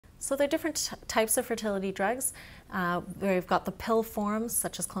So there are different types of fertility drugs. We've got the pill forms,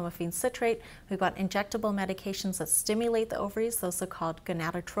 such as clomiphene citrate. We've got injectable medications that stimulate the ovaries. Those are called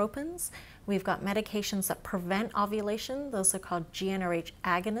gonadotropins. We've got medications that prevent ovulation. Those are called GnRH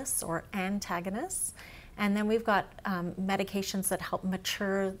agonists or antagonists. And then we've got medications that help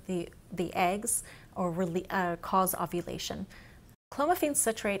mature the eggs or cause ovulation. Clomiphene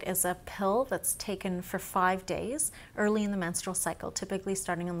citrate is a pill that's taken for 5 days early in the menstrual cycle, typically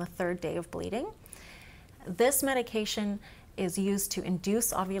starting on the 3rd day of bleeding. This medication is used to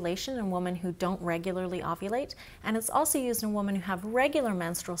induce ovulation in women who don't regularly ovulate, and it's also used in women who have regular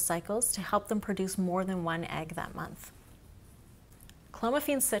menstrual cycles to help them produce more than 1 egg that month.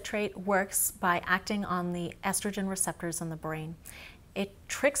 Clomiphene citrate works by acting on the estrogen receptors in the brain. It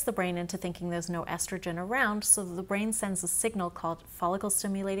tricks the brain into thinking there's no estrogen around, so the brain sends a signal called follicle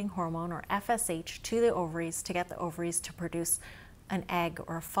stimulating hormone, or FSH, to the ovaries to get the ovaries to produce an egg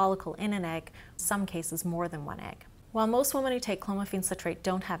or a follicle in an egg, in some cases more than 1 egg. While most women who take clomiphene citrate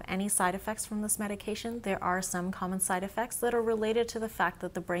don't have any side effects from this medication, there are some common side effects that are related to the fact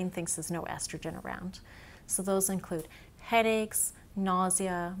that the brain thinks there's no estrogen around. So those include headaches,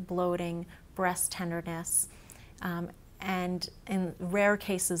 nausea, bloating, breast tenderness, and in rare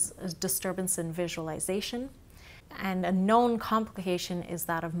cases, a disturbance in visualization. And a known complication is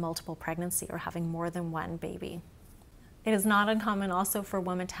that of multiple pregnancy or having more than 1 baby. It is not uncommon also for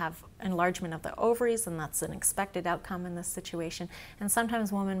women to have enlargement of the ovaries, and that's an expected outcome in this situation. And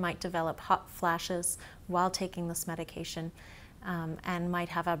sometimes women might develop hot flashes while taking this medication and might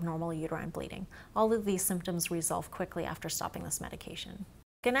have abnormal uterine bleeding. All of these symptoms resolve quickly after stopping this medication.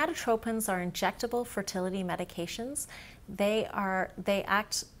 Gonadotropins are injectable fertility medications. They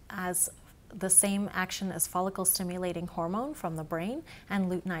act as the same action as follicle stimulating hormone from the brain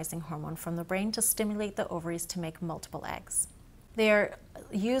and luteinizing hormone from the brain to stimulate the ovaries to make multiple eggs. They are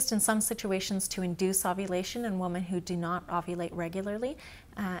used in some situations to induce ovulation in women who do not ovulate regularly,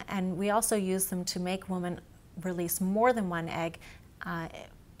 and we also use them to make women release more than 1 egg,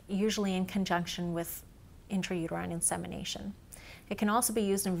 usually in conjunction with intrauterine insemination. It can also be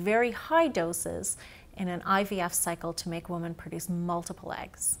used in very high doses in an IVF cycle to make women produce multiple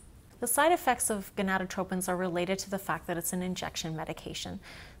eggs. The side effects of gonadotropins are related to the fact that it's an injection medication.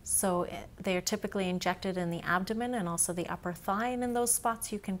 So they are typically injected in the abdomen and also the upper thigh, and in those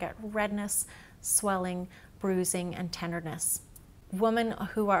spots you can get redness, swelling, bruising, and tenderness. Women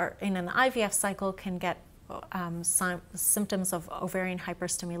who are in an IVF cycle can get symptoms of ovarian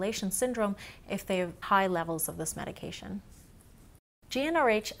hyperstimulation syndrome if they have high levels of this medication.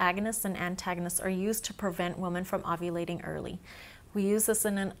 GnRH agonists and antagonists are used to prevent women from ovulating early. We use this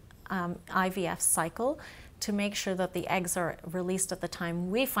in an IVF cycle to make sure that the eggs are released at the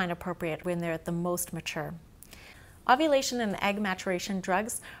time we find appropriate when they're at the most mature. Ovulation and egg maturation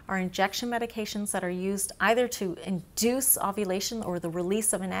drugs are injection medications that are used either to induce ovulation or the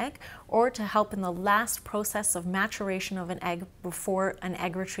release of an egg, or to help in the last process of maturation of an egg before an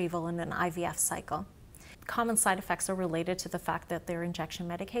egg retrieval in an IVF cycle. Common side effects are related to the fact that they're injection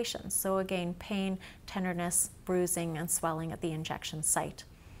medications. So again, pain, tenderness, bruising, and swelling at the injection site.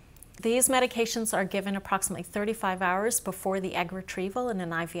 These medications are given approximately 35 hours before the egg retrieval in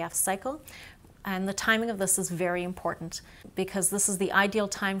an IVF cycle. And the timing of this is very important because this is the ideal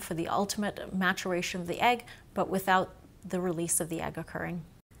time for the ultimate maturation of the egg, but without the release of the egg occurring.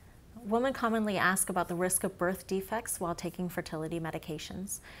 Women commonly ask about the risk of birth defects while taking fertility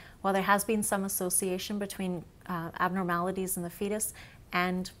medications. While there has been some association between abnormalities in the fetus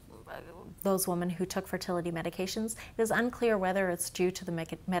and those women who took fertility medications, it is unclear whether it's due to the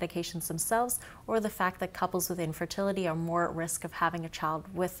medications themselves or the fact that couples with infertility are more at risk of having a child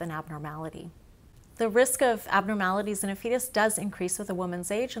with an abnormality. The risk of abnormalities in a fetus does increase with a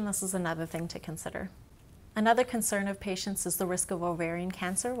woman's age, and this is another thing to consider. Another concern of patients is the risk of ovarian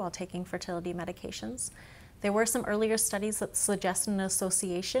cancer while taking fertility medications. There were some earlier studies that suggested an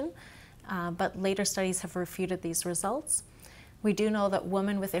association, but later studies have refuted these results. We do know that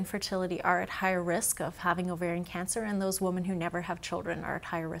women with infertility are at higher risk of having ovarian cancer, and those women who never have children are at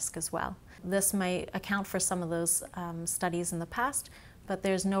higher risk as well. This may account for some of those studies in the past, but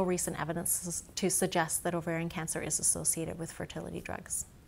there's no recent evidence to suggest that ovarian cancer is associated with fertility drugs.